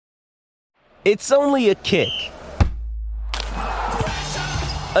It's only a kick,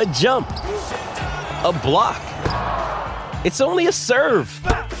 a jump, a block. It's only a serve.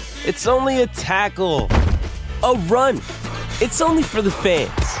 It's only a tackle, a run. It's only for the fans.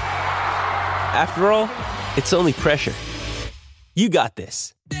 After all, it's only pressure. You got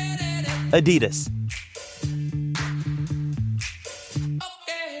this. Adidas.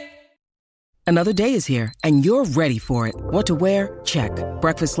 Another day is here, and you're ready for it. What to wear? Check.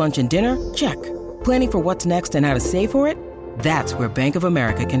 Breakfast, lunch, and dinner? Check. Planning for what's next and how to save for it? That's where Bank of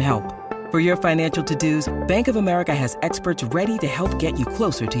America can help. For your financial to-dos, Bank of America has experts ready to help get you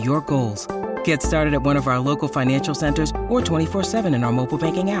closer to your goals. Get started at one of our local financial centers or 24/7 in our mobile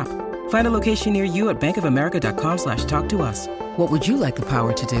banking app. Find a location near you at bankofamerica.com/talktous. What would you like the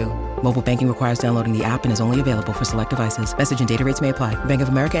power to do? Mobile banking requires downloading the app and is only available for select devices. Message and data rates may apply. Bank of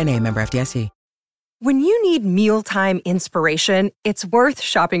America N.A., member FDIC. When you need mealtime inspiration, it's worth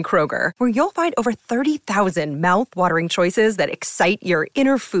shopping Kroger, where you'll find over 30,000 mouth-watering choices that excite your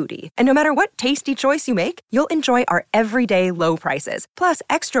inner foodie. And no matter what tasty choice you make, you'll enjoy our everyday low prices, plus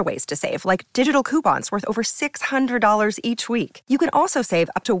extra ways to save, like digital coupons worth over $600 each week. You can also save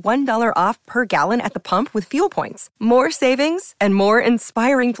up to $1 off per gallon at the pump with fuel points. More savings and more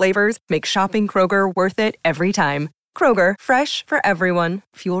inspiring flavors make shopping Kroger worth it every time. Kroger, fresh for everyone.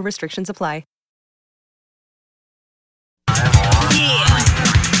 Fuel restrictions apply.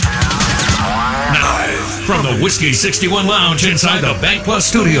 Live from the Whiskey 61 Lounge inside the Bank Plus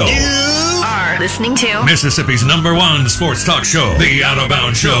studio. You are listening to Mississippi's #1 sports talk show, The Out of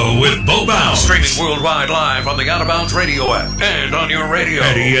Bounds Show with Bo Bounds. Streaming worldwide live on the Out of Bounds radio app and on your radio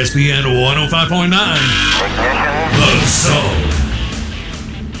at ESPN 105.9. The Zone.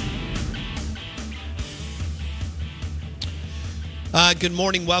 Good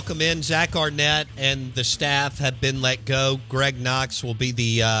morning. Welcome in. Zach Arnett and the staff have been let go. Greg Knox will be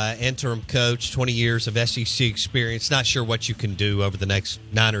the interim coach, 20 years of SEC experience. Not sure what you can do over the next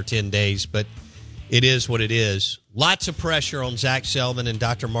 9 or 10 days, but it is what it is. Lots of pressure on Zach Selman and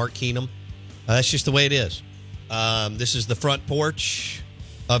Dr. Mark Keenum. That's just the way it is. This is the front porch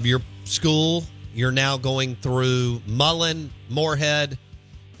of your school. You're now going through Mullen, Moorhead,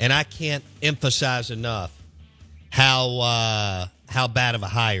 and I can't emphasize enough how bad of a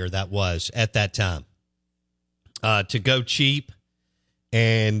hire that was at that time. To go cheap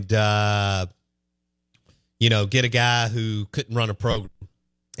and, get a guy who couldn't run a program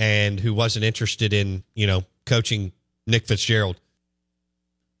and who wasn't interested in, coaching Nick Fitzgerald,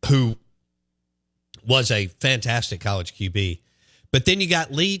 who was a fantastic college QB. But then you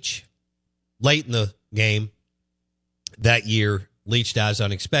got Leach late in the game that year. Leach dies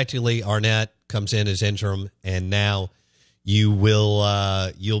unexpectedly. Arnett comes in as interim, and now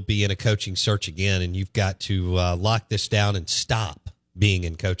you'll be in a coaching search again, and you've got to lock this down and stop being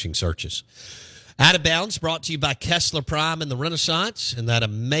in coaching searches. Out of Bounds brought to you by Kessler Prime and the Renaissance, and that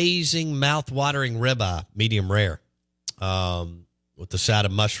amazing mouth-watering ribeye, medium rare, with the side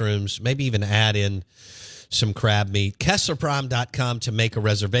of mushrooms. Maybe even add in some crab meat. KesslerPrime.com to make a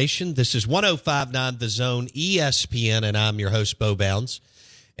reservation. This is 105.9 The Zone, ESPN, and I'm your host, Bo Bounds.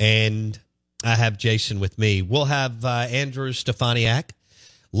 And I have Jason with me. We'll have Andrew Stefaniak,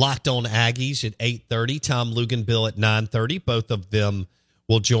 Locked on Aggies at 8:30, Tom Luganbill at 9:30. Both of them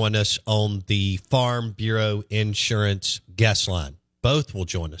will join us on the Farm Bureau Insurance guest line. Both will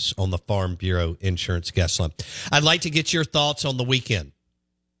join us on the Farm Bureau Insurance guest line. I'd like to get your thoughts on the weekend.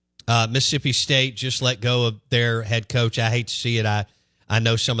 Mississippi State just let go of their head coach. I hate to see it. I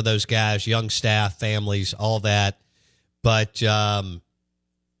know some of those guys, young staff, families, all that. But,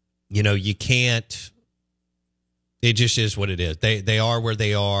 you can't. It just is what it is. They are where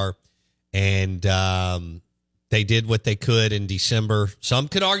they are, and they did what they could in December. Some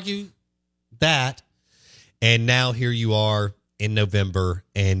could argue that. And now here you are in November,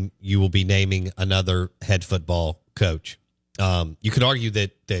 and you will be naming another head football coach. You could argue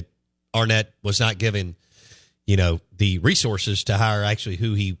that Arnett was not given, the resources to hire actually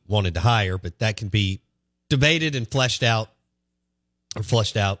who he wanted to hire, but that can be debated and fleshed out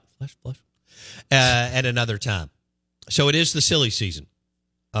at another time. So it is the silly season,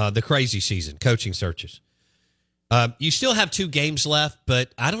 the crazy season, coaching searches. You still have 2 games left,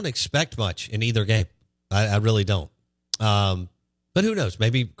 but I don't expect much in either game. I really don't. But who knows?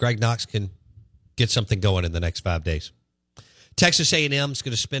 Maybe Greg Knox can get something going in the next 5 days. Texas A&M is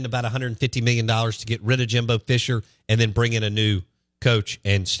going to spend about $150 million to get rid of Jimbo Fisher and then bring in a new coach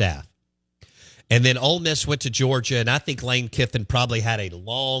and staff. And then Ole Miss went to Georgia, and I think Lane Kiffin probably had a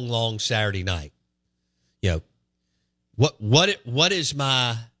long, long Saturday night. What is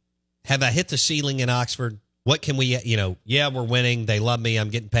my – have I hit the ceiling in Oxford? What can we, we're winning. They love me. I'm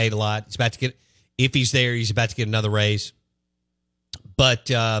getting paid a lot. If he's there, he's about to get another raise.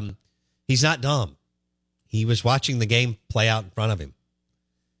 But he's not dumb. He was watching the game play out in front of him.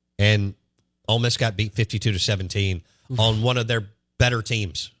 And Ole Miss got beat 52-17 on one of their better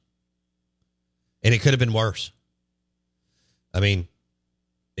teams. And it could have been worse. I mean,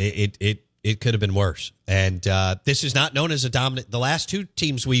 it could have been worse. And this is not known as a dominant. The last two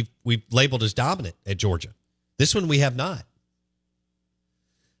teams we've labeled as dominant at Georgia. This one we have not.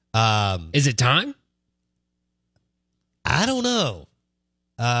 Is it I don't know.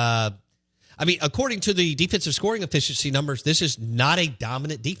 According to the defensive scoring efficiency numbers, this is not a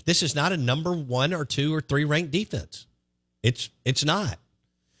dominant defense. This is not a number 1 or 2 or 3 ranked defense. It's not.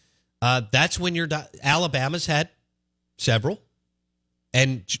 That's when Alabama's had several,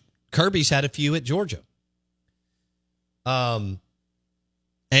 and Kirby's had a few at Georgia. And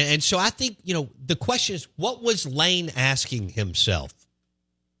so I think, the question is, what was Lane asking himself?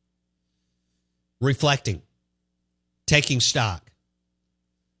 Reflecting, taking stock.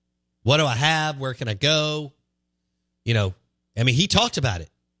 What do I have? Where can I go? He talked about it.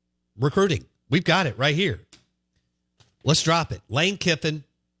 Recruiting. We've got it right here. Let's drop it. Lane Kiffin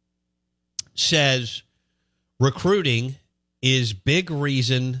says recruiting is big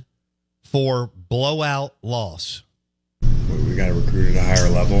reason for blowout loss. We got to recruit at a higher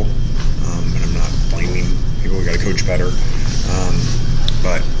level, and I'm not blaming people. We got to coach better,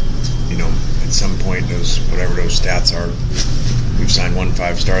 but at some point, whatever those stats are, we've signed 1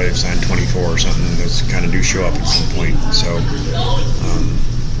 5-star, they've signed 24 or something. Those kind of do show up at some point. So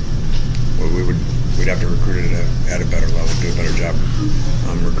we'd have to recruit it at a better level, do a better job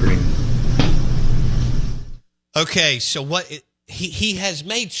recruiting. Okay, so he has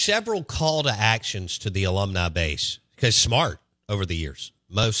made several call to actions to the alumni base because smart over the years.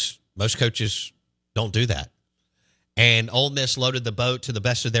 Most coaches don't do that. And Ole Miss loaded the boat to the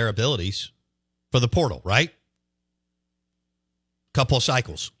best of their abilities for the portal, right? Couple of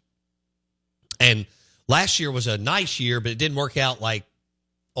cycles. And last year was a nice year, but it didn't work out like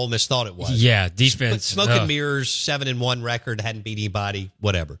Ole Miss thought it was. Yeah, defense. Smoke and mirrors, 7-1 record, hadn't beat anybody,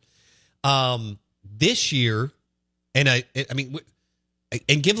 whatever. This year, and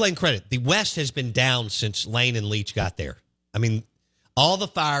give Lane credit, the West has been down since Lane and Leach got there. All the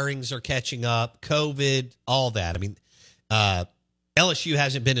firings are catching up, COVID, all that. LSU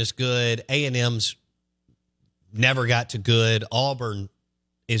hasn't been as good. A&M's never got to good. Auburn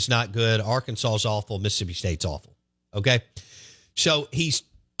is not good. Arkansas is awful. Mississippi State's awful. Okay? So he's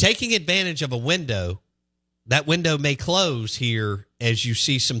taking advantage of a window. That window may close here as you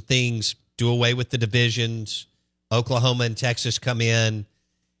see some things do away with the divisions. Oklahoma and Texas come in.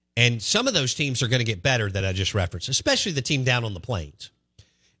 And some of those teams are going to get better that I just referenced, especially the team down on the plains.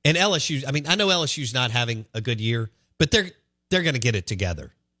 And LSU, I know LSU's not having a good year, but they're going to get it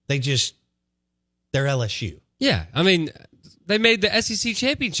together. They're LSU. Yeah, they made the SEC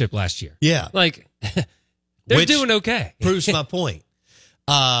championship last year. Yeah. They're doing okay. Proves my point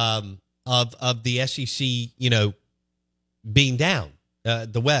of the SEC, being down,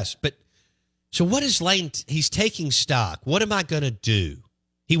 the West. But so what is Lane? He's taking stock. What am I going to do?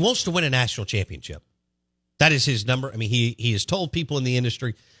 He wants to win a national championship. That is his number. He has told people in the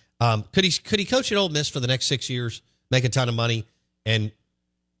industry, could he coach at Ole Miss for the next 6 years, make a ton of money, and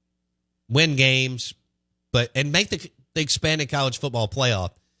win games, and make the expanded college football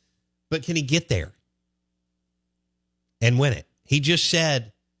playoff? But can he get there and win it? He just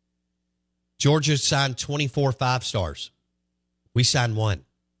said Georgia signed 24 5-stars. We signed 1.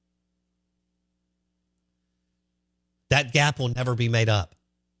 That gap will never be made up.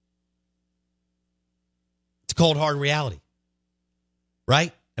 It's cold, hard reality.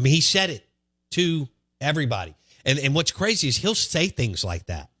 Right? He said it to everybody. And what's crazy is he'll say things like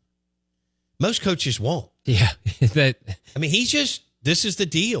that. Most coaches won't. Yeah. This is the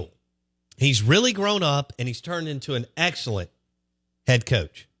deal. He's really grown up, and he's turned into an excellent head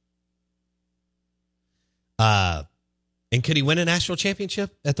coach. And could he win a national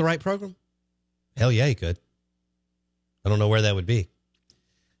championship at the right program? Hell yeah, he could. I don't know where that would be.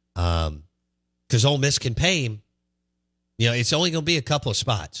 Because Ole Miss can pay him. It's only going to be a couple of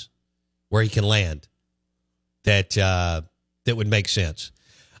spots where he can land that would make sense.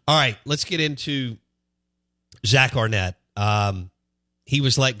 All right, let's get into Zach Arnett. He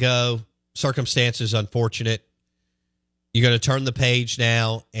was let go. Circumstances unfortunate. You're going to turn the page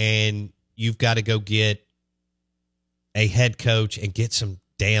now, and you've got to go get a head coach and get some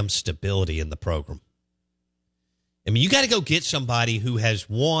damn stability in the program. You got to go get somebody who has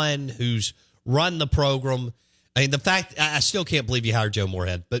won, who's run the program. The fact, I still can't believe you hired Joe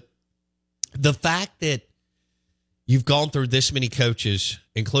Moorhead, but the fact that You've gone through this many coaches,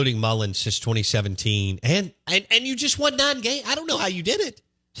 including Mullen, since 2017, and you just won 9 games. I don't know how you did it.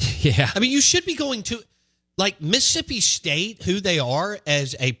 Yeah. I mean, you should be going to, like, Mississippi State, who they are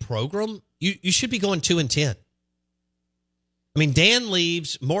as a program, you should be going 2-10. I mean, Dan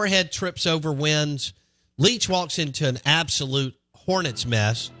leaves, Moorhead trips over, wins, Leach walks into an absolute hornet's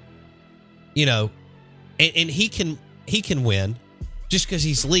mess, and he can win just because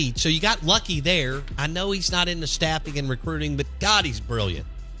he's Leach. So you got lucky there. I know he's not into staffing and recruiting, but God, he's brilliant.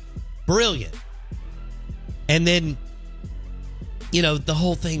 Brilliant. And then, the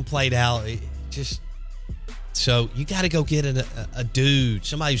whole thing played out. So you got to go get a dude,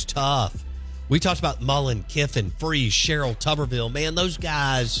 somebody who's tough. We talked about Mullen, Kiffin, Freeze, Sherrill, Tuberville. Man, those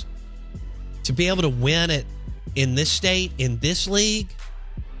guys, to be able to win it in this state, in this league,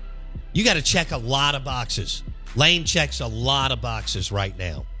 you got to check a lot of boxes. Lane checks a lot of boxes right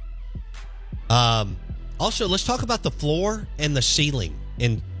now. Also, let's talk about the floor and the ceiling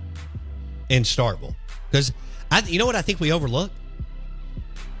in Starkville. Because, you know what I think we overlook?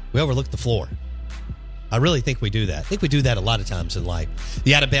 We overlook the floor. I really think we do that. I think we do that a lot of times in life.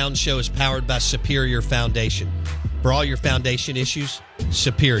 The Out of Bounds Show is powered by Superior Foundation. For all your foundation issues,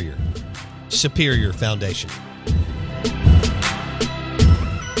 Superior Foundation.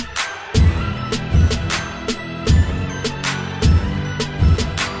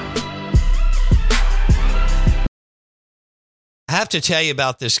 I have to tell you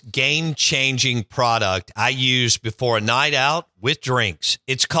about this game-changing product I use before a night out with drinks.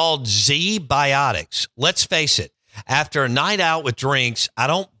 It's called Z-Biotics. Let's face it, after a night out with drinks, I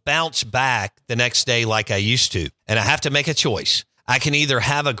don't bounce back the next day like I used to, and I have to make a choice. I can either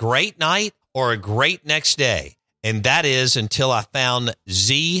have a great night or a great next day, and that is until I found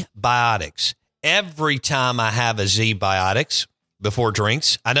Z-Biotics. Every time I have a Z-Biotics before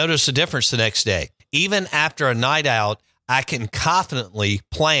drinks, I notice a difference the next day. Even after a night out, I can confidently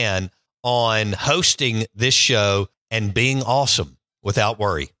plan on hosting this show and being awesome without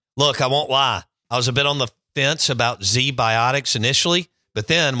worry. Look, I won't lie. I was a bit on the fence about Z-Biotics initially, but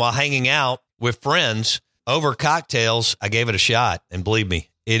then while hanging out with friends over cocktails, I gave it a shot. And believe me,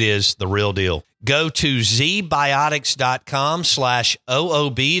 it is the real deal. Go to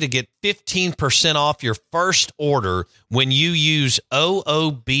zbiotics.com/OOB to get 15% off your first order when you use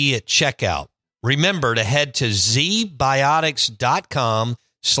OOB at checkout. Remember to head to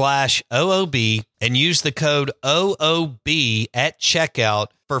zbiotics.com/OOB and use the code OOB at checkout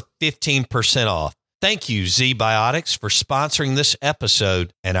for 15% off. Thank you, Z-Biotics, for sponsoring this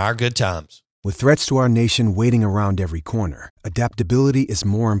episode and our good times. With threats to our nation waiting around every corner, adaptability is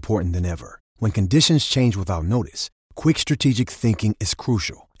more important than ever. When conditions change without notice, quick strategic thinking is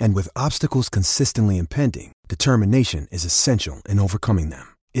crucial. And with obstacles consistently impending, determination is essential in overcoming them.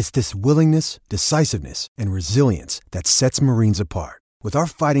 It's this willingness, decisiveness, and resilience that sets Marines apart. With our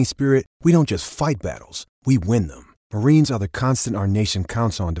fighting spirit, we don't just fight battles, we win them. Marines are the constant our nation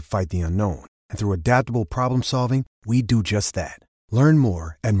counts on to fight the unknown. And through adaptable problem solving, we do just that. Learn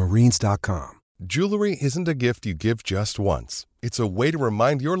more at Marines.com. Jewelry isn't a gift you give just once. It's a way to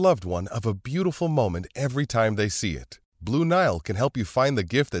remind your loved one of a beautiful moment every time they see it. Blue Nile can help you find the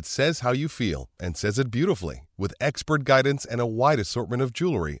gift that says how you feel and says it beautifully, with expert guidance and a wide assortment of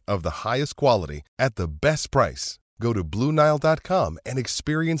jewelry of the highest quality at the best price. Go to BlueNile.com and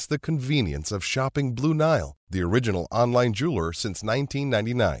experience the convenience of shopping Blue Nile, the original online jeweler since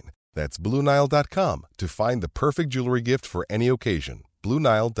 1999. That's BlueNile.com to find the perfect jewelry gift for any occasion.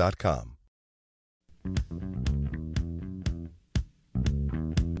 BlueNile.com.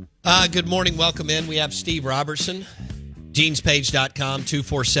 Good morning. Welcome in. We have Steve Robertson. GenesPage.com,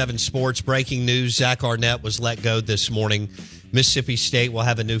 247 Sports. Breaking news, Zach Arnett was let go this morning. Mississippi State will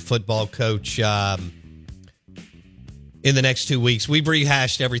have a new football coach in the next 2 weeks. We've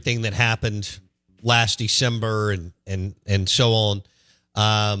rehashed everything that happened last December and so on.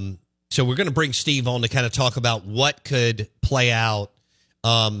 So we're going to bring Steve on to kind of talk about what could play out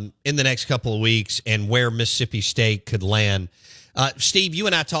in the next couple of weeks and where Mississippi State could land. Steve, you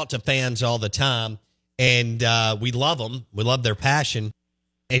and I talk to fans all the time. And we love them. We love their passion,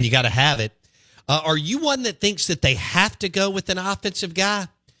 and you got to have it. Are you one that thinks that they have to go with an offensive guy,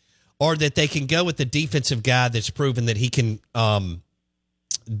 or that they can go with the defensive guy that's proven that he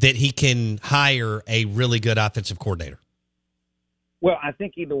can hire a really good offensive coordinator? Well, I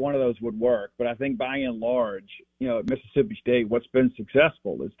think either one of those would work, but I think by and large, at Mississippi State, what's been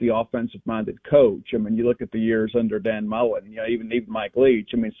successful is the offensive-minded coach. I mean, you look at the years under Dan Mullen, even Mike Leach.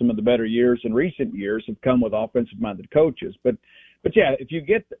 I mean, some of the better years in recent years have come with offensive-minded coaches. But yeah, if you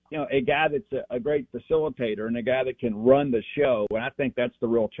get a guy that's a great facilitator and a guy that can run the show, and I think that's the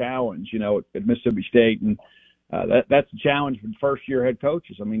real challenge, at Mississippi State. And that's a challenge for first-year head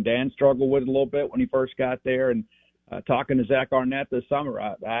coaches. I mean, Dan struggled with it a little bit when he first got there, and talking to Zach Arnett this summer,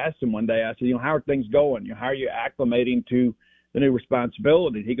 I asked him one day, I said, how are things going? How are you acclimating to the new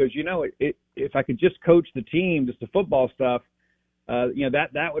responsibility? He goes, if I could just coach the team, just the football stuff,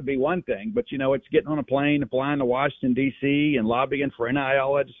 that would be one thing. But, it's getting on a plane, flying to Washington, D.C., and lobbying for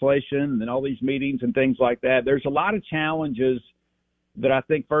NIL legislation and all these meetings and things like that. There's a lot of challenges that I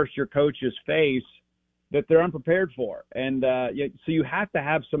think first-year coaches face that they're unprepared for. And so you have to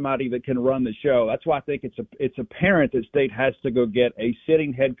have somebody that can run the show. That's why I think it's apparent that State has to go get a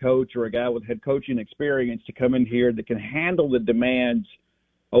sitting head coach or a guy with head coaching experience to come in here that can handle the demands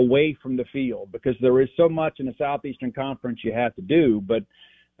away from the field, because there is so much in the Southeastern Conference you have to do. But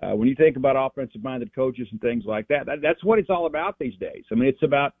when you think about offensive-minded coaches and things like that, that's what it's all about these days. I mean, it's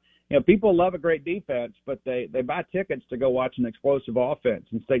about, people love a great defense, but they buy tickets to go watch an explosive offense,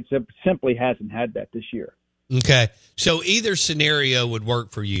 and State simply hasn't had that this year. Okay. So either scenario would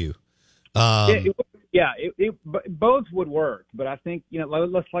work for you. Both would work, but I think,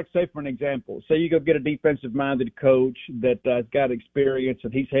 let's say for an example, say you go get a defensive-minded coach that's got experience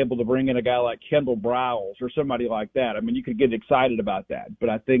and he's able to bring in a guy like Kendall Browse or somebody like that. I mean, you could get excited about that, but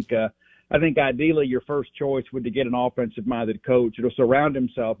I think ideally your first choice would to get an offensive-minded coach. It'll surround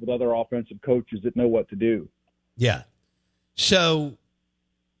himself with other offensive coaches that know what to do. Yeah. So,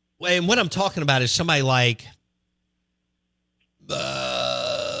 and what I'm talking about is somebody like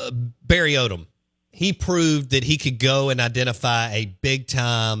Barry Odom. He proved that he could go and identify a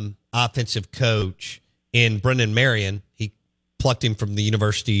big-time offensive coach in Brendan Marion. He plucked him from the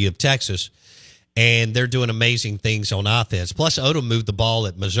University of Texas, and they're doing amazing things on offense. Plus, Odom moved the ball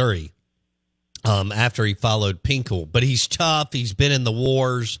at Missouri after he followed Pinkel. But he's tough. He's been in the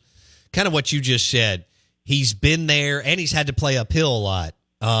wars. Kind of what you just said. He's been there, and he's had to play uphill a lot.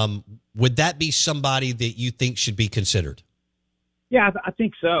 Would that be somebody that you think should be considered? Yeah, I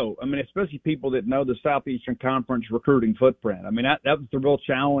think so. I mean, especially people that know the Southeastern Conference recruiting footprint. I mean, that was the real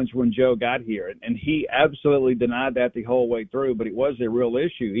challenge when Joe got here, and he absolutely denied that the whole way through, but it was a real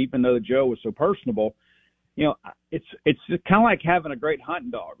issue, even though Joe was so personable. It's kind of like having a great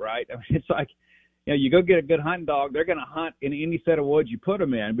hunting dog, right? I mean, it's like, you go get a good hunting dog, they're going to hunt in any set of woods you put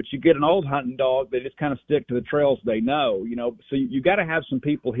them in, but you get an old hunting dog, they just kind of stick to the trails they know, So you got to have some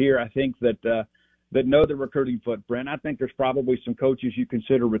people here, I think, that know the recruiting footprint. I think there's probably some coaches you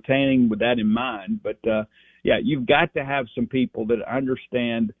consider retaining with that in mind. But, you've got to have some people that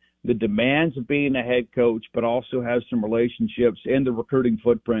understand the demands of being a head coach, but also have some relationships in the recruiting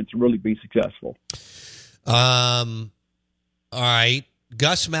footprint to really be successful. All right.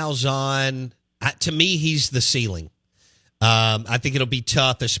 Gus Malzahn, to me, he's the ceiling. I think it'll be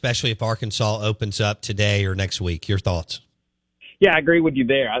tough, especially if Arkansas opens up today or next week. Your thoughts? Yeah, I agree with you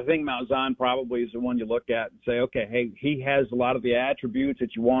there. I think Malzahn probably is the one you look at and say, okay, hey, he has a lot of the attributes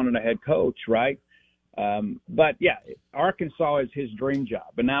that you want in a head coach, right? But, Arkansas is his dream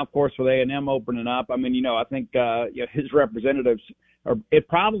job. And now, of course, with A&M opening up, I mean, I think his representatives are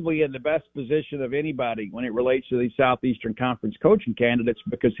probably in the best position of anybody when it relates to these Southeastern Conference coaching candidates,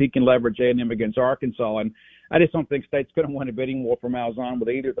 because he can leverage A&M against Arkansas. And I just don't think State's going to win a bidding war for Malzahn with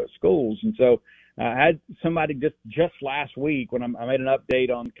either of those schools. And so I had somebody just last week when I made an update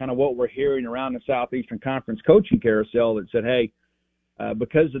on kind of what we're hearing around the Southeastern Conference coaching carousel that said, hey,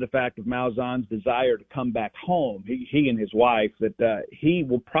 because of the fact of Malzahn's desire to come back home, he and his wife, that he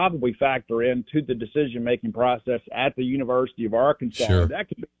will probably factor into the decision-making process at the University of Arkansas. Sure. That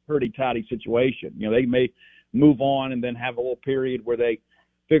could be a pretty tidy situation. They may move on and then have a little period where they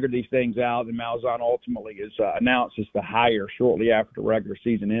figure these things out, and Malzahn ultimately is announced as the hire shortly after the regular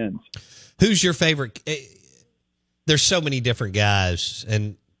season ends. Who's your favorite? There's so many different guys,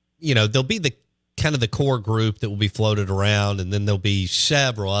 and there'll be the kind of the core group that will be floated around, and then there'll be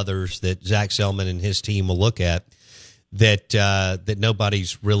several others that Zach Selman and his team will look at that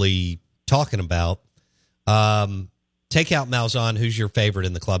nobody's really talking about. Take out Malzahn. Who's your favorite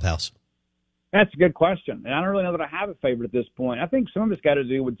in the clubhouse? That's a good question, and I don't really know that I have a favorite at this point. I think some of it's got to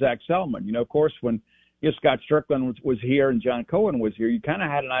do with Zach Selman. Of course, when Scott Strickland was here and John Cohen was here, you kind of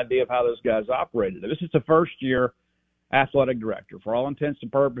had an idea of how those guys operated. This is the first-year athletic director. For all intents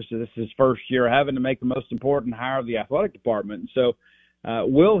and purposes, this is his first year having to make the most important hire of the athletic department. So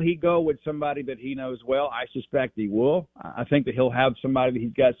will he go with somebody that he knows well? I suspect he will. I think that he'll have somebody that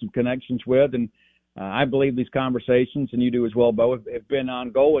he's got some connections with, and I believe these conversations, and you do as well, Bo, have been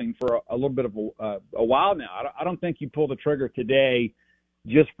ongoing for a little bit of a while now. I don't think you pull the trigger today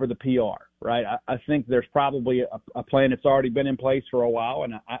just for the PR, right? I think there's probably a plan that's already been in place for a while,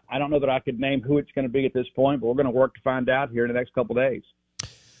 and I don't know that I could name who it's going to be at this point, but we're going to work to find out here in the next couple of days.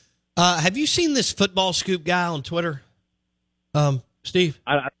 Have you seen this football scoop guy on Twitter, Steve?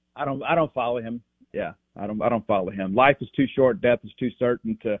 I don't follow him. Yeah, I don't follow him. Life is too short. Death is too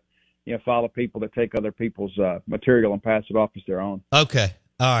certain to, follow people that take other people's material and pass it off as their own. Okay.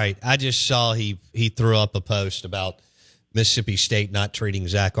 All right. I just saw he threw up a post about Mississippi State not treating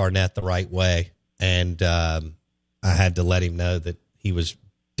Zach Arnett the right way. And I had to let him know that he was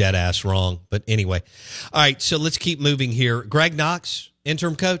dead ass wrong. But anyway. All right. So let's keep moving here. Greg Knox,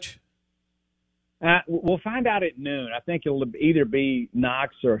 interim coach. We'll find out at noon. I think it'll either be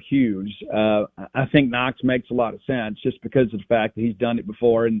Knox or Hughes. I think Knox makes a lot of sense just because of the fact that he's done it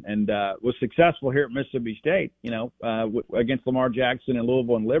before and was successful here at Mississippi State, against Lamar Jackson and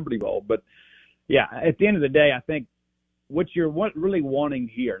Louisville and Liberty Bowl. But, yeah, at the end of the day, I think what you're really wanting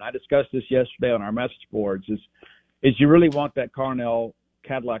here, and I discussed this yesterday on our message boards, is you really want that Carnell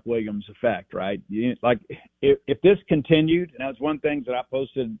Cadillac Williams effect, right? If this continued, and that was one thing that I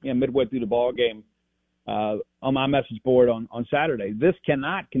posted midway through the ball game on my message board on Saturday. This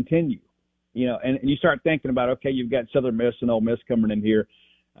cannot continue, and you start thinking about, okay, you've got Southern Miss and Ole Miss coming in here.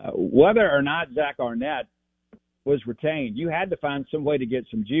 Whether or not Zach Arnett was retained, you had to find some way to get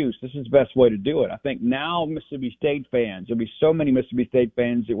some juice. This is the best way to do it. I think now Mississippi State fans, there'll be so many Mississippi State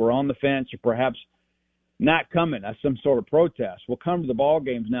fans that were on the fence or perhaps not coming as some sort of protest will come to the ball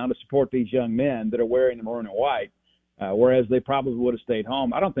games now to support these young men that are wearing the maroon and white, whereas they probably would have stayed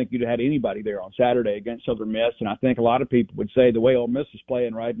home. I don't think you'd have had anybody there on Saturday against Southern Miss, and I think a lot of people would say the way Ole Miss is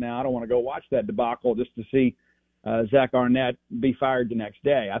playing right now, I don't want to go watch that debacle just to see Zach Arnett be fired the next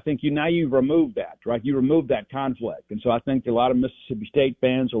day. I think you've removed that, right? You removed that conflict, and so I think a lot of Mississippi State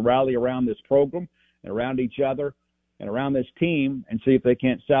fans will rally around this program and around each other and around this team and see if they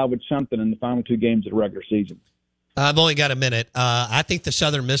can't salvage something in the final two games of the regular season. I've only got a minute. I think the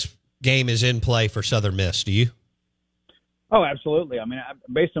Southern Miss game is in play for Southern Miss. Do you? Oh, absolutely. I mean,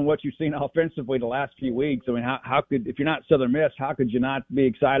 based on what you've seen offensively the last few weeks, I mean, how could, if you're not Southern Miss, how could you not be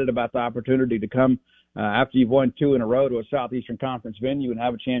excited about the opportunity to come after you've won two in a row to a Southeastern Conference venue and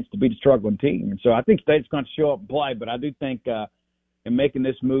have a chance to beat a struggling team? And so I think State's going to show up and play, but I do think in making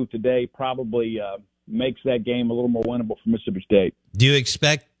this move today probably makes that game a little more winnable for Mississippi State. Do you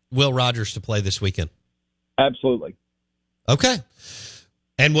expect Will Rogers to play this weekend? Absolutely. Okay.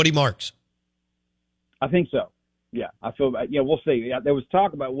 And Woody Marks? I think so. Yeah, I feel. We'll see. Yeah, there was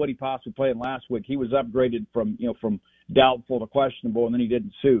talk about Woody possibly playing last week. He was upgraded from doubtful to questionable, and then he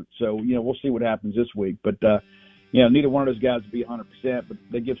didn't suit. So we'll see what happens this week. But neither one of those guys will be 100%, but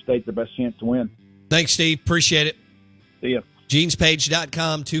they give State the best chance to win. Thanks, Steve. Appreciate it. See ya.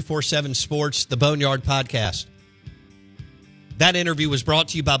 GenesPage.com, 247 Sports, the Boneyard Podcast. That interview was brought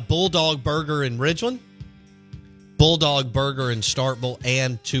to you by Bulldog Burger in Ridgeland, Bulldog Burger in Starkville,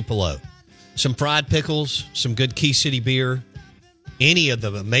 and Tupelo. Some fried pickles, some good Key City beer, any of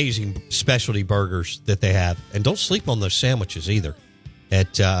the amazing specialty burgers that they have. And don't sleep on those sandwiches either. And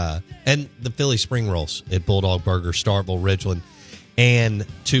the Philly spring rolls at Bulldog Burger, Starkville, Ridgeland, and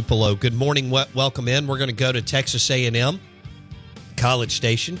Tupelo. Good morning. Welcome in. We're going to go to Texas A&M, College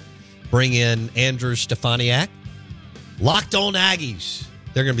Station, bring in Andrew Stefaniak. Locked on Aggies.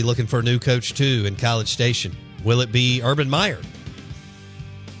 They're going to be looking for a new coach, too, in College Station. Will it be Urban Meyer?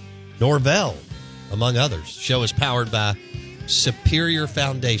 Norvell, among others. Show is powered by Superior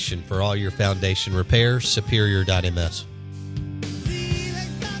Foundation. For all your foundation repairs, superior.ms.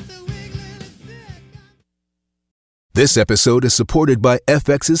 This episode is supported by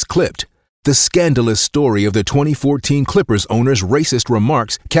FX's Clipped, the scandalous story of the 2014 Clippers owner's racist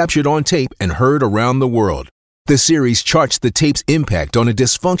remarks captured on tape and heard around the world. The series charts the tape's impact on a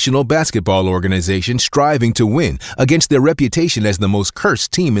dysfunctional basketball organization striving to win against their reputation as the most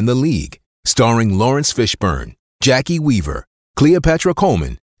cursed team in the league. Starring Lawrence Fishburne, Jackie Weaver, Cleopatra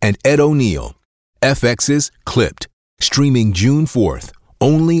Coleman, and Ed O'Neill. FX's Clipped, streaming June 4th,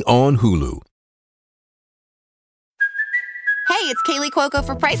 only on Hulu. Hey, it's Kaylee Cuoco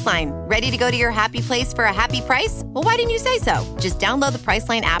for Priceline. Ready to go to your happy place for a happy price? Well, why didn't you say so? Just download the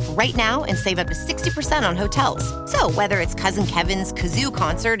Priceline app right now and save up to 60% on hotels. So whether it's Cousin Kevin's Kazoo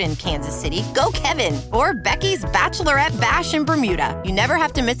Concert in Kansas City, go Kevin, or Becky's Bachelorette Bash in Bermuda, you never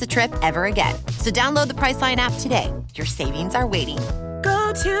have to miss a trip ever again. So download the Priceline app today. Your savings are waiting.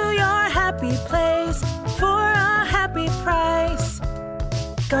 Go to your happy place for a happy price.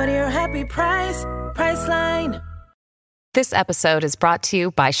 Go to your happy price, Priceline. This episode is brought to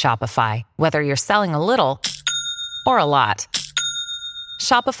you by Shopify. Whether you're selling a little or a lot,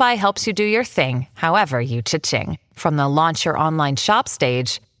 Shopify helps you do your thing, however you cha-ching. From the launch your online shop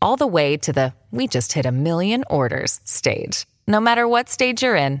stage, all the way to the we just hit 1 million orders stage. No matter what stage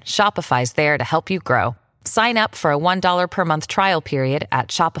you're in, Shopify's there to help you grow. Sign up for a $1 per month trial period at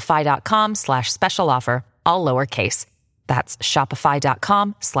shopify.com/special offer, all lowercase. That's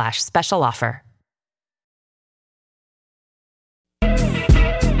shopify.com/special offer.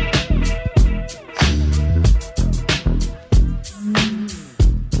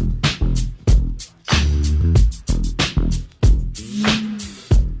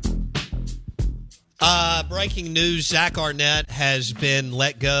 Breaking news, Zach Arnett has been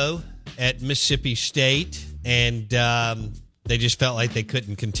let go at Mississippi State, and they just felt like they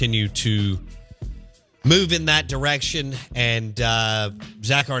couldn't continue to move in that direction. And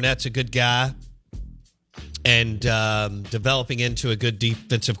Zach Arnett's a good guy and developing into a good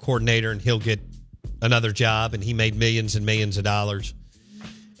defensive coordinator, and he'll get another job, and he made millions and millions of dollars.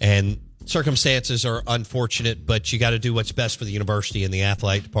 And circumstances are unfortunate, but you got to do what's best for the university and the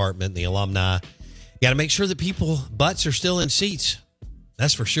athletic department and the alumni. You got to make sure that butts are still in seats.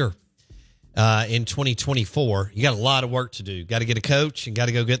 That's for sure. In 2024, you got a lot of work to do. Got to get a coach and got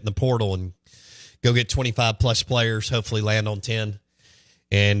to go get in the portal and go get 25 plus players, hopefully land on 10.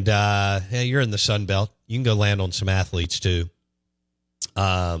 And you're in the Sun Belt. You can go land on some athletes too,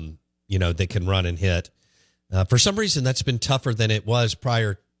 that can run and hit. For some reason, that's been tougher than it was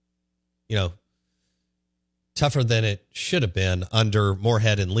prior, tougher than it should have been under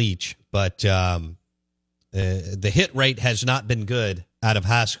Moorhead and Leach. But the hit rate has not been good out of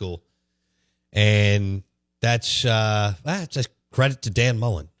high school. And that's a credit to Dan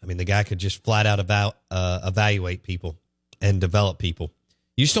Mullen. I mean, the guy could just flat out evaluate people and develop people.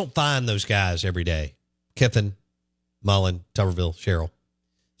 You just don't find those guys every day. Kiffin, Mullen, Tuberville, Sherrill.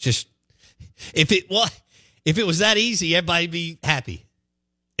 Just if it was that easy, everybody'd be happy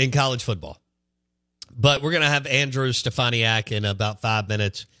in college football. But we're going to have Andrew Stefaniak in about 5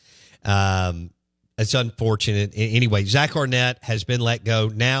 minutes. It's unfortunate. Anyway, Zach Arnett has been let go.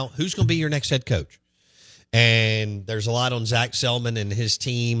 Now, who's going to be your next head coach? And there's a lot on Zach Selman and his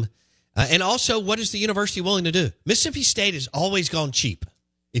team. And also, what is the university willing to do? Mississippi State has always gone cheap.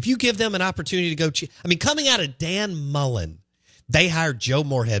 If you give them an opportunity to go cheap. I mean, coming out of Dan Mullen, they hired Joe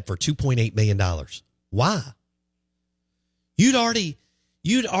Moorhead for $2.8 million. Why? You'd already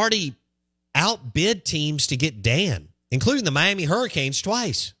outbid teams to get Dan, including the Miami Hurricanes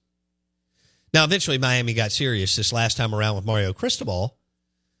twice. Now, eventually, Miami got serious this last time around with Mario Cristobal.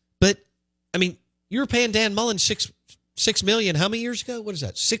 But, I mean, you were paying Dan Mullen $6 million how many years ago? What is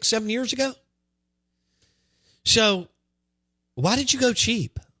that, 6-7 years ago? So, why did you go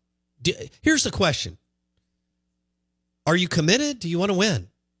cheap? Here's the question. Are you committed? Do you want to win?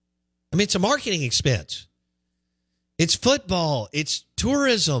 I mean, it's a marketing expense. It's football. It's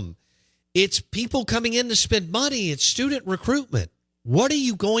tourism. It's people coming in to spend money. It's student recruitment. What are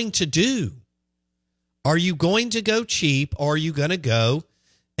you going to do? Are you going to go cheap, or are you going to go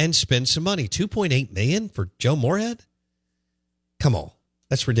and spend some money? $2.8 million for Joe Moorhead? Come on.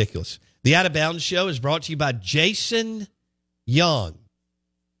 That's ridiculous. The Out of Bounds Show is brought to you by Jason Young.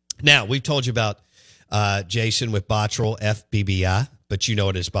 Now, we've told you about Jason with Bottrell FBBI, but you know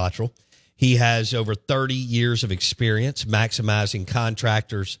it is Bottrell. He has over 30 years of experience maximizing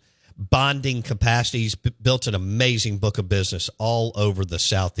contractors' bonding capacities, built an amazing book of business all over the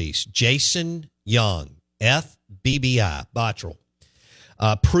Southeast. Jason Young, FBBI, Bottrell.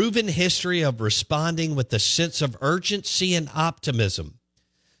 Proven history of responding with a sense of urgency and optimism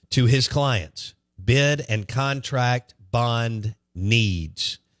to his clients' bid and contract bond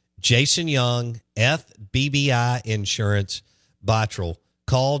needs. Jason Young, FBBI Insurance, Bottrell.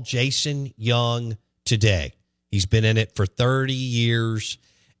 Call Jason Young today. He's been in it for 30 years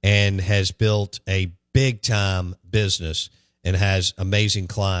and has built a big-time business and has amazing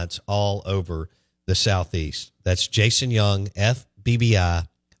clients all over the Southeast. That's Jason Young, FBBI,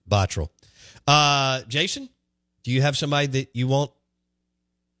 Bottrell. Jason, do you have somebody that you want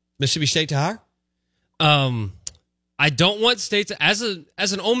Mississippi State to hire? I don't want State to, as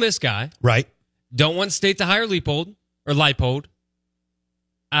an Ole Miss guy, right? Don't want State to hire Leipold.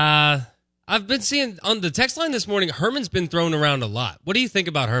 I've been seeing on the text line this morning, Herman's been thrown around a lot. What do you think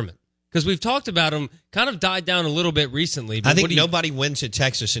about Herman? Because we've talked about him, kind of died down a little bit recently. But I think nobody wins at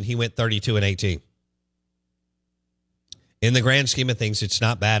Texas, and he went 32-18. In the grand scheme of things, it's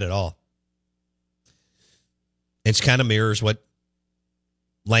not bad at all. It's kind of mirrors what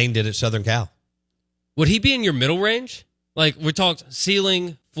Lane did at Southern Cal. Would he be in your middle range? Like, we talked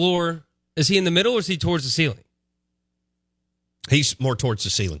ceiling, floor. Is he in the middle, or is he towards the ceiling? He's more towards the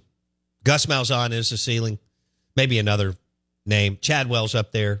ceiling. Gus Malzahn is the ceiling. Maybe another name. Chadwell's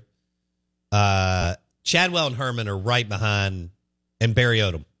up there. Chadwell and Herman are right behind, and Barry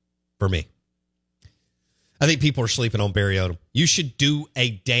Odom for me. I think people are sleeping on Barry Odom. You should do a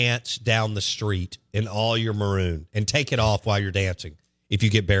dance down the street in all your maroon and take it off while you're dancing if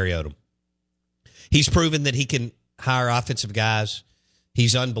you get Barry Odom. He's proven that he can hire offensive guys.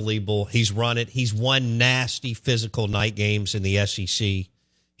 He's unbelievable. He's run it. He's won nasty physical night games in the SEC.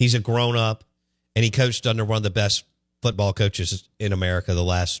 He's a grown-up, and he coached under one of the best football coaches in America the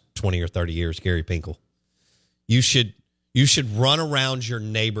last 20 or 30 years, Gary Pinkel. You should run around your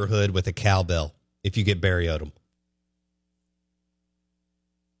neighborhood with a cowbell if you get Barry Odom.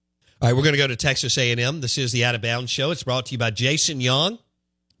 All right, we're going to go to Texas A&M. This is the Out of Bounds Show. It's brought to you by Jason Young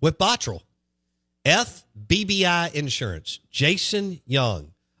with Bottrell. FBBI Insurance. Jason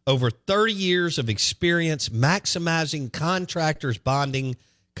Young. Over 30 years of experience maximizing contractors' bonding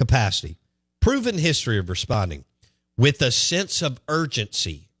capacity. Proven history of responding with a sense of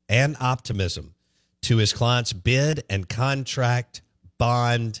urgency and optimism to his clients' bid and contract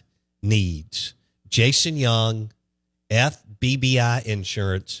bond needs. Jason Young, FBBI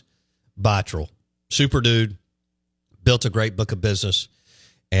Insurance, Bottrell. Super dude. Built a great book of business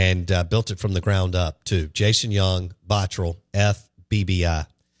and built it from the ground up, too. Jason Young, Bottrell, FBBI.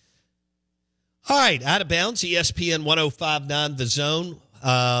 All right, Out of Bounds, ESPN 105.9 The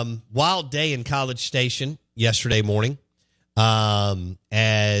Zone. Wild day in College Station yesterday morning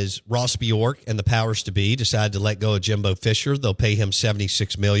as Ross Bjork and the powers to be decided to let go of Jimbo Fisher. They'll pay him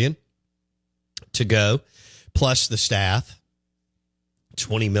 $76 million to go, plus the staff,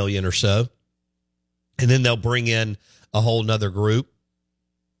 $20 million or so. And then they'll bring in a whole nother group.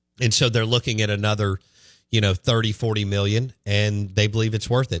 And so they're looking at another, 30, 40 million, and they believe it's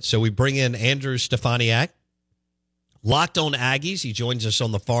worth it. So we bring in Andrew Stefaniak, Locked on Aggies. He joins us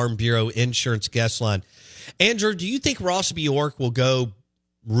on the Farm Bureau Insurance guest line. Andrew, do you think Ross Bjork will go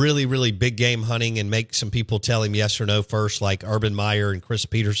really, really big game hunting and make some people tell him yes or no first, like Urban Meyer and Chris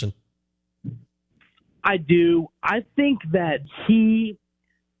Peterson? I do. I think that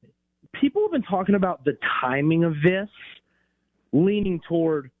people have been talking about the timing of this, leaning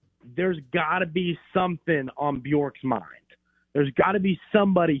toward there's got to be something on Bjork's mind. There's got to be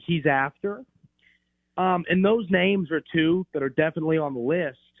somebody he's after. And those names are two that are definitely on the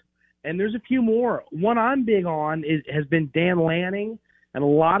list. And there's a few more. One I'm big on has been Dan Lanning. And a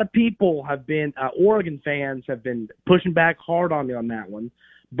lot of people have been, Oregon fans have been pushing back hard on me on that one.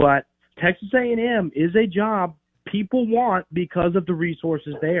 But Texas A&M is a job people want because of the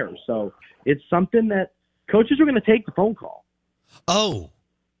resources there. So it's something that coaches are going to take the phone call. Oh,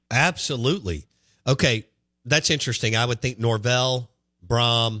 absolutely. Okay, that's interesting. I would think Norvell,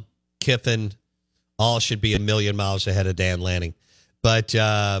 Brom, Kiffin, all should be a million miles ahead of Dan Lanning. But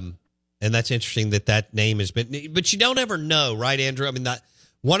and that's interesting that name has been – but you don't ever know, right, Andrew? I mean,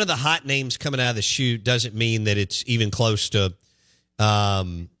 one of the hot names coming out of the chute doesn't mean that it's even close to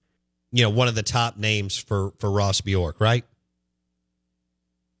one of the top names for Ross Bjork, right?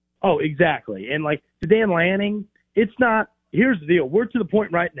 Oh, exactly. And, like, to Dan Lanning, it's not – here's the deal. We're to the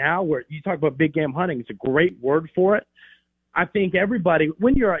point right now where you talk about big game hunting. It's a great word for it. I think everybody,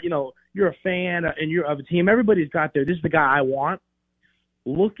 when you're a fan and you're of a team, everybody's got this is the guy I want.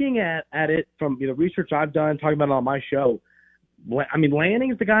 Looking at it from research I've done, talking about it on my show, I mean,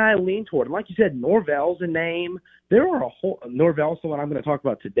 Lanning is the guy I lean toward. And like you said, Norvell's a name. There are Norvell's the one I'm going to talk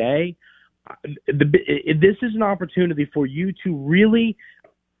about today. This is an opportunity for you to really,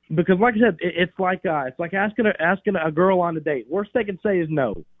 because like I said, it's like asking a girl on a date. Worst they can say is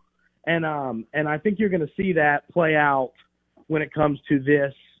no. And I think you're going to see that play out when it comes to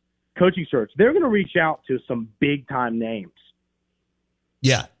this coaching search. They're going to reach out to some big time names.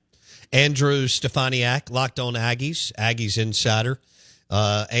 Yeah. Andrew Stefaniak, Locked on Aggies insider.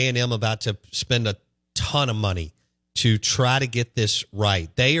 A&M about to spend a ton of money to try to get this right.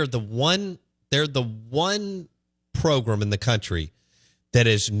 They're the one program in the country that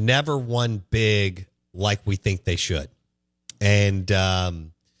has never won big like we think they should. And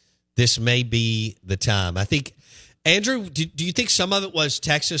this may be the time. I think, Andrew, do you think some of it was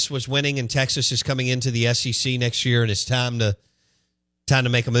Texas was winning and Texas is coming into the SEC next year and it's time to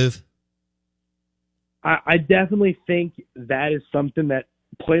make a move? I definitely think that is something that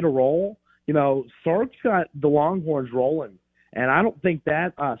played a role. Sark's got the Longhorns rolling, and I don't think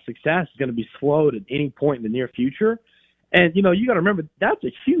that success is going to be slowed at any point in the near future. And, you got to remember, that's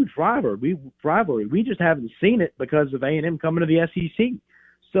a huge rivalry. We just haven't seen it because of A&M coming to the SEC.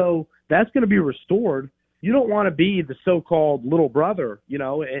 So that's going to be restored. You don't want to be the so-called little brother,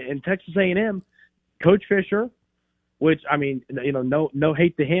 in Texas A&M. Coach Fisher, which, I mean, no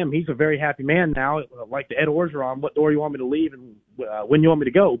hate to him. He's a very happy man now, like the Ed Orgeron, what door you want me to leave and when you want me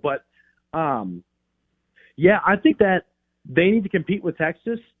to go. But, I think that they need to compete with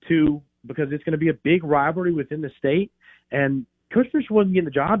Texas because it's going to be a big rivalry within the state. And Coach Fisher wasn't getting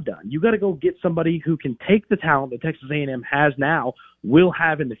the job done. You got to go get somebody who can take the talent that Texas A&M has now, will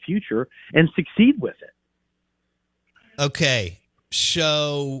have in the future, and succeed with it. Okay,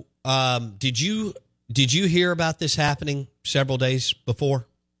 so did you hear about this happening several days before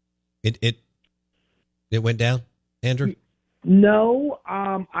it went down, Andrew? No,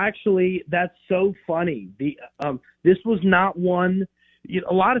 actually, that's so funny. This was not one.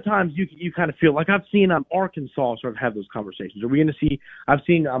 A lot of times you kind of feel like I've seen Arkansas sort of have those conversations. Are we going to see? I've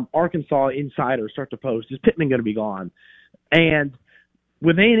seen Arkansas insiders start to post, is Pittman going to be gone? And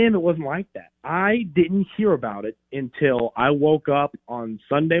with A&M, it wasn't like that. I didn't hear about it until I woke up on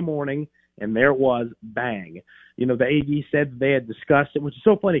Sunday morning, and there it was, bang. The AD said they had discussed it, which is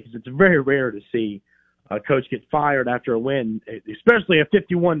so funny because it's very rare to see a coach get fired after a win, especially a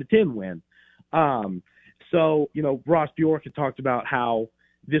 51-10 win. So, Ross Bjork had talked about how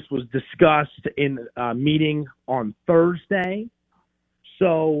this was discussed in a meeting on Thursday.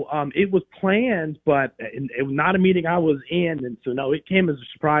 So it was planned, but it was not a meeting I was in. And so, no, it came as a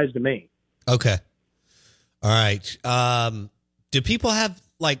surprise to me. Okay. All right. Do people have,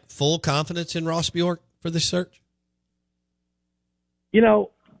 full confidence in Ross Bjork for this search?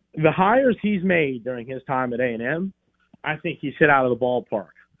 The hires he's made during his time at A&M, I think he's hit out of the ballpark.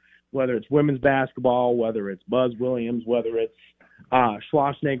 Whether it's women's basketball, whether it's Buzz Williams, whether it's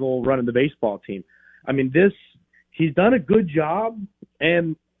Schlossnagle running the baseball team. I mean, he's done a good job,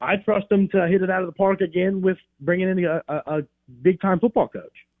 and I trust him to hit it out of the park again with bringing in a big-time football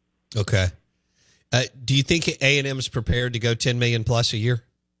coach. Okay. Do you think A&M is prepared to go $10 million plus a year?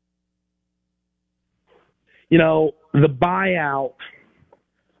 The buyout,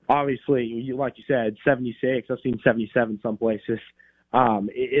 obviously, like you said, 76. I've seen 77 some places.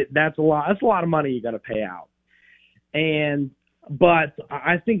 That's a lot. That's a lot of money you got to pay out. But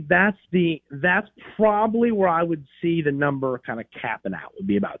I think that's probably where I would see the number kind of capping out, would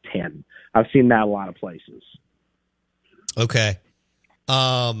be about 10. I've seen that a lot of places. Okay.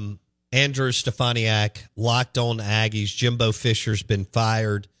 Andrew Stefaniak, Locked On Aggies. Jimbo Fisher's been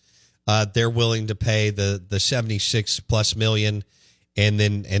fired. They're willing to pay the 76 plus million and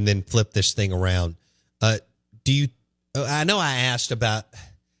then flip this thing around. I know I asked about.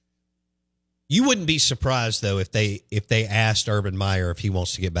 You wouldn't be surprised though if they asked Urban Meyer if he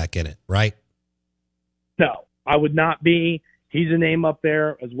wants to get back in it, right? No, I would not be. He's a name up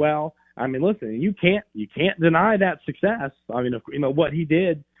there as well. I mean, listen, you can't deny that success. I mean, what he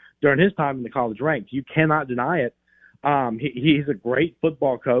did during his time in the college ranks, you cannot deny it. He's a great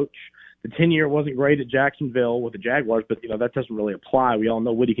football coach. The tenure wasn't great at Jacksonville with the Jaguars, but that doesn't really apply. We all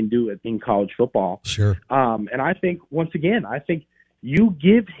know what he can do in college football. Sure. And I think once again, you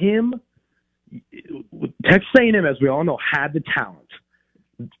give him Texas A&M, as we all know, had the talent.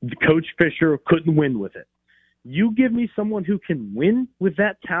 Coach Fisher couldn't win with it. You give me someone who can win with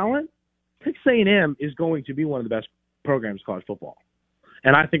that talent, Texas A&M is going to be one of the best programs in college football.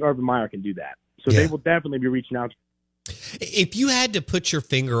 And I think Urban Meyer can do that. So They will definitely be reaching out. If you had to put your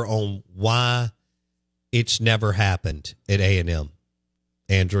finger on why it's never happened at A&M,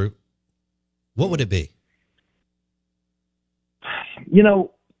 Andrew, what would it be?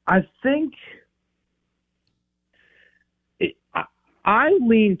 I think I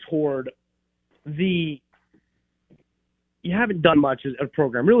lean toward you haven't done much as a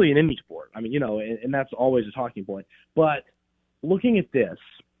program, really, in any sport. I mean, and that's always a talking point. But looking at this,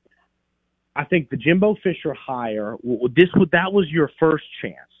 I think the Jimbo Fisher hire, that was your first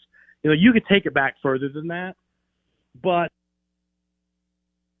chance. You could take it back further than that, but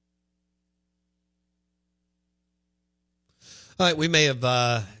all right, we may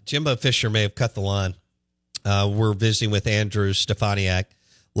have Jimbo Fisher may have cut the line. We're visiting with Andrew Stefaniak,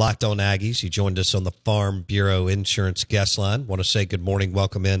 Locked On Aggies. He joined us on the Farm Bureau Insurance guest line. Want to say good morning,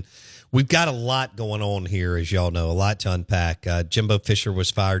 welcome in. We've got a lot going on here, as y'all know, a lot to unpack. Jimbo Fisher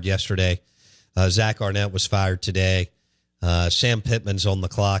was fired yesterday. Zach Arnett was fired today. Sam Pittman's on the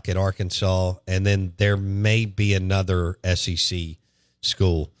clock at Arkansas, and then there may be another SEC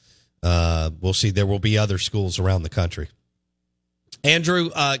school. We'll see. There will be other schools around the country. Andrew,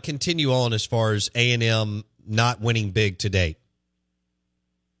 continue on as far as A&M not winning big to date.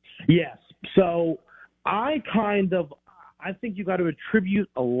 Yes. So I think you got to attribute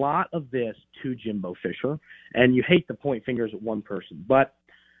a lot of this to Jimbo Fisher, and you hate to point fingers at one person, but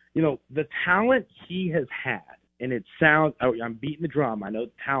the talent he has had, and it sounds, I'm beating the drum. I know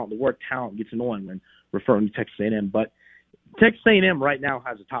the word talent gets annoying when referring to Texas A&M, but Texas A&M right now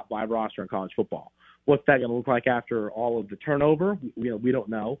has a top 5 roster in college football. What's that going to look like after all of the turnover? We don't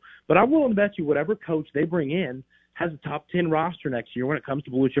know. But I'm willing to bet you whatever coach they bring in has a top 10 roster next year when it comes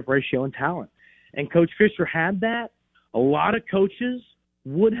to blue chip ratio and talent. And Coach Fisher had that. A lot of coaches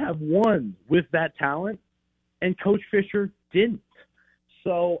would have won with that talent, and Coach Fisher didn't.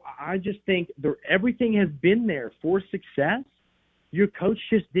 So I just think everything has been there for success. Your coach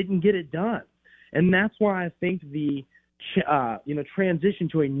just didn't get it done. And that's why I think the transition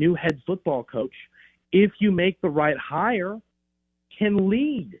to a new head football coach, if you make the right hire, can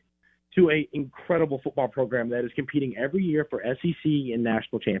lead to an incredible football program that is competing every year for SEC and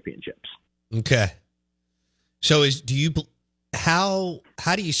national championships. Okay. So how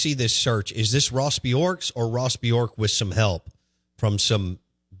do you see this search? Is this Ross Bjork's or Ross Bjork with some help from some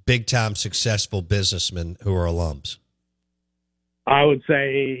big-time successful businessmen who are alums? I would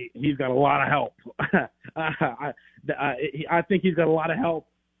say he's got a lot of help. I think he's got a lot of help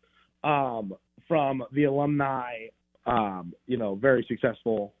from the alumni, very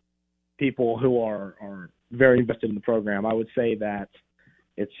successful people who are very invested in the program. I would say that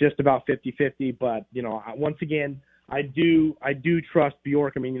it's just about 50-50, but, once again, I do trust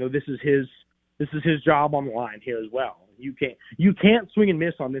Bjork. I mean, this is his job on the line here as well. You can't swing and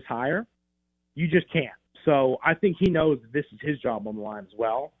miss on this hire. You just can't. So I think he knows this is his job on the line as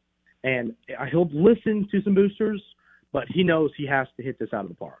well. And he'll listen to some boosters, but he knows he has to hit this out of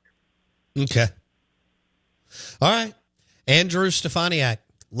the park. Okay. All right. Andrew Stefaniak,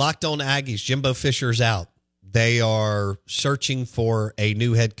 Locked On Aggies. Jimbo Fisher's out. They are searching for a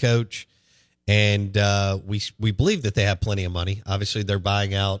new head coach, and we believe that they have plenty of money. Obviously, they're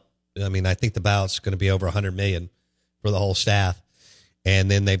buying out. I mean, I think the buyout's going to be over $100 million for the whole staff. And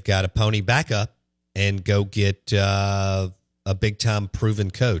then they've got to pony back up and go get a big-time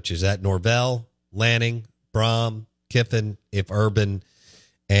proven coach. Is that Norvell, Lanning, Brom, Kiffin, if Urban,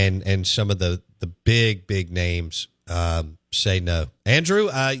 and some of the big names say no. Andrew,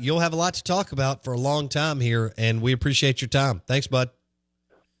 you'll have a lot to talk about for a long time here, and we appreciate your time. Thanks, bud.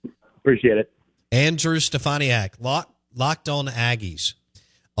 Appreciate it. Andrew Stefaniak, Locked On Aggies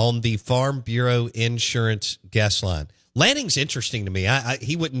on the Farm Bureau Insurance guest line. Lanning's interesting to me.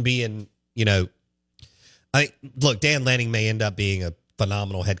 He wouldn't be in, look, Dan Lanning may end up being a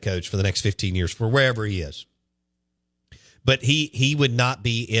phenomenal head coach for the next 15 years for wherever he is. But he would not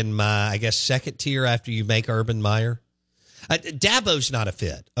be in my, I guess, second tier after you make Urban Meyer. Dabo's not a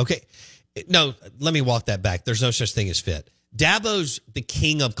fit. Okay. No, let me walk that back. There's no such thing as fit. Dabo's the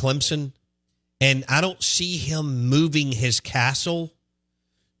king of Clemson, and I don't see him moving his castle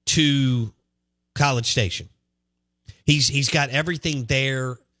to College Station. He's got everything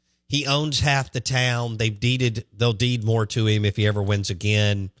there. He owns half the town. They'll deed more to him if he ever wins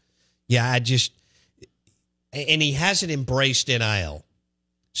again. Yeah, and he hasn't embraced NIL.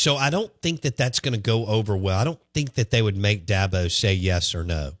 So I don't think that that's going to go over well. I don't think that they would make Dabo say yes or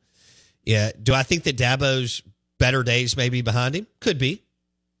no. Yeah. Do I think that Dabo's better days may be behind him? Could be.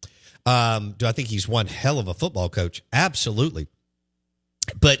 Do I think he's one hell of a football coach? Absolutely.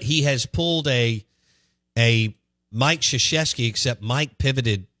 But he has pulled a Mike Krzyzewski, except Mike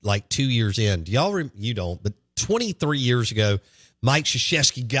pivoted like 2 years in. You don't, but 23 years ago, Mike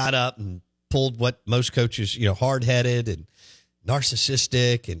Krzyzewski got up and pulled what most coaches, hard-headed and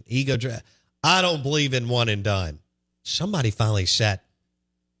narcissistic and ego. I don't believe in one and done. Somebody finally sat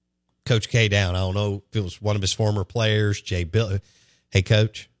Coach K down. I don't know if it was one of his former players, Jay Bill. Hey,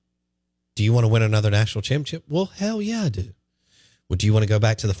 Coach, do you want to win another national championship? Well, hell yeah, I do. Well, do you want to go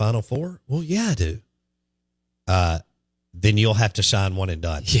back to the Final Four? Well, yeah, I do. Then you'll have to sign one and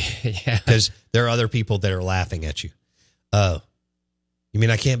done. Yeah. Because there are other people that are laughing at you. Oh, you mean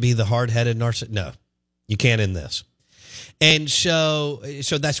I can't be the hard-headed narcissist? No, you can't in this. And so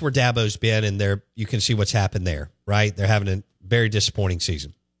that's where Dabo's been, and there you can see what's happened there, right? They're having a very disappointing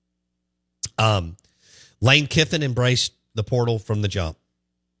season. Lane Kiffin embraced the portal from the jump.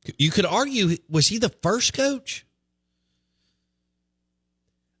 You could argue, was he the first coach?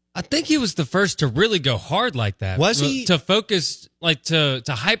 I think he was the first to really go hard like that. Was he? To focus, to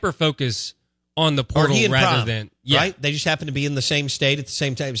hyper-focus on the portal rather than... Yeah. Right? They just happened to be in the same state at the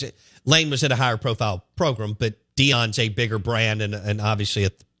same time. Lane was at a higher profile program, but Deion's a bigger brand and obviously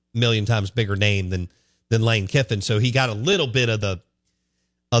a million times bigger name than Lane Kiffin. So he got a little bit of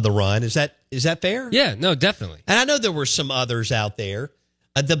the run. Is that fair? Yeah, no, definitely. And I know there were some others out there.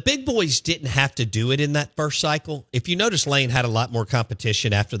 The big boys didn't have to do it in that first cycle. If you notice, Lane had a lot more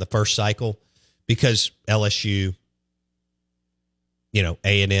competition after the first cycle because LSU,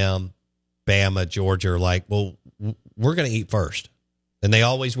 A&M, Bama, Georgia are like, well, we're going to eat first. And they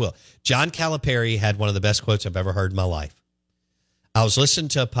always will. John Calipari had one of the best quotes I've ever heard in my life. I was listening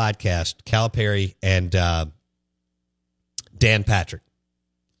to a podcast, Calipari and Dan Patrick.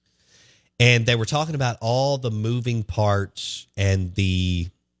 And they were talking about all the moving parts and the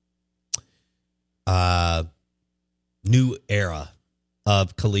new era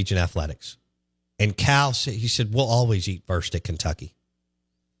of collegiate athletics. And Cal said, he said, we'll always eat first at Kentucky.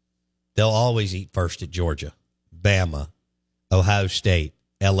 They'll always eat first at Georgia, Bama, Ohio State,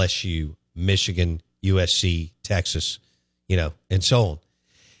 LSU, Michigan, USC, Texas, and so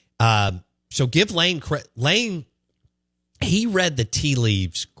on. So give Lane credit. Lane, he read the tea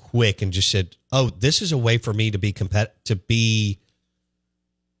leaves quick and just said, oh, this is a way for me to be to be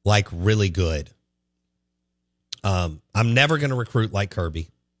like really good. I'm never going to recruit like Kirby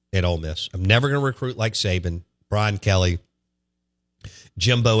at Ole Miss. I'm never going to recruit like Saban, Brian Kelly,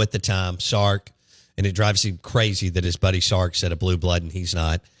 Jimbo at the time, Sark, and it drives him crazy that his buddy Sark's at a blue blood and he's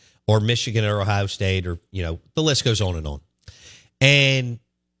not, or Michigan or Ohio State, or, the list goes on and on. And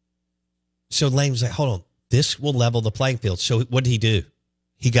so Lane's like, hold on, this will level the playing field. So what did he do?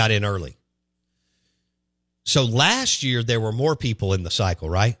 He got in early. So last year, there were more people in the cycle,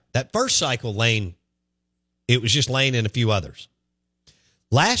 right? That first cycle, Lane, it was just Lane and a few others.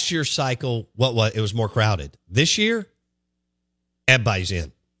 Last year's cycle, it was more crowded. This year, everybody's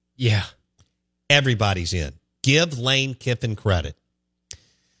in. Yeah. Everybody's in. Give Lane Kiffin credit.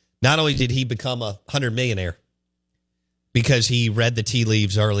 Not only did he become a 100 millionaire because he read the tea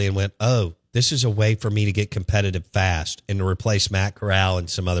leaves early and went, oh, this is a way for me to get competitive fast and to replace Matt Corral and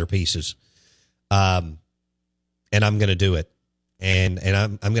some other pieces. And I'm going to do it. And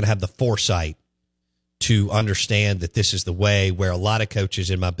I'm going to have the foresight to understand that this is the way where a lot of coaches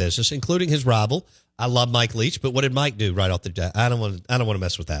in my business, including his rival, I love Mike Leach, but what did Mike do right off the bat? I don't want to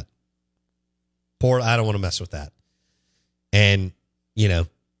mess with that. I don't want to mess with that. And,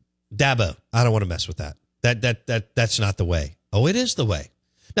 Dabo, I don't want to mess with that. That's not the way. Oh, it is the way.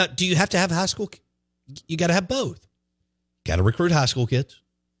 Now, do you have to have high school? You got to have both. Got to recruit high school kids.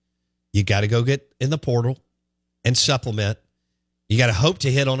 You got to go get in the portal and supplement. You got to hope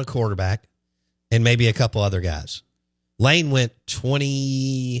to hit on a quarterback and maybe a couple other guys. Lane went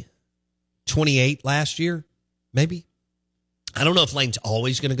 28 last year, maybe. I don't know if Lane's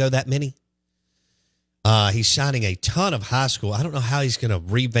always going to go that many. He's signing a ton of high school. I don't know how he's going to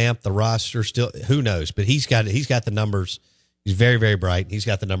revamp the roster still. Who knows? But he's got the numbers. He's very, very bright. He's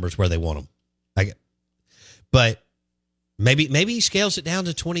got the numbers where they want them. But maybe he scales it down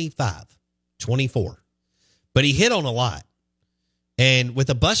to 25, 24. But he hit on a lot. And with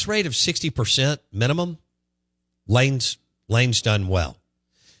a bus rate of 60% minimum, Lane's done well.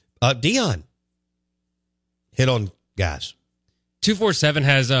 Dion hit on guys. 247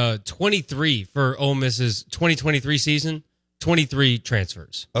 has 23 for Ole Miss's 2023 season, 23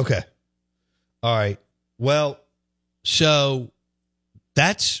 transfers. Okay. All right. Well, so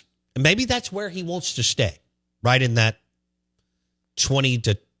maybe that's where he wants to stay, right in that 20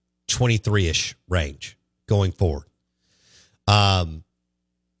 to 23-ish range going forward. At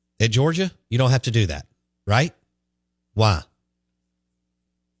Georgia, you don't have to do that, right? Why?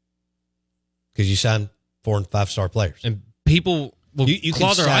 Because you signed 4- and 5-star players. And people will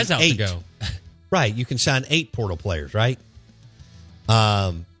claw their eyes out 8. to go. Right. You can sign 8 portal players, right?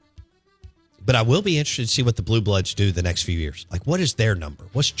 But I will be interested to see what the Blue Bloods do the next few years. Like, what is their number?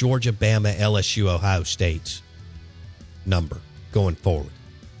 What's Georgia, Bama, LSU, Ohio State's number going forward?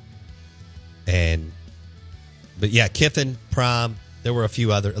 But yeah, Kiffin, Prime. There were a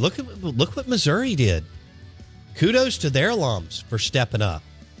few other. Look what Missouri did. Kudos to their alums for stepping up.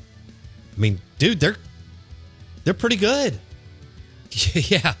 I mean, dude, they're pretty good.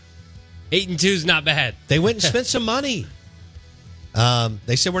 Yeah, 8-2 is not bad. They went and spent some money.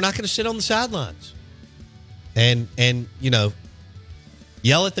 They said, we're not going to sit on the sidelines and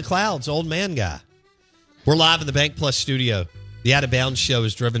yell at the clouds, old man guy. We're live in the Bank Plus studio. The Out of Bounds show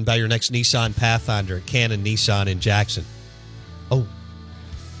is driven by your next Nissan Pathfinder at Cannon Nissan in Jackson. Oh,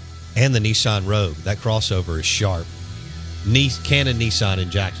 and the Nissan Rogue. That crossover is sharp. Cannon Nissan in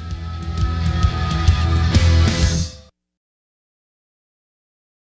Jackson.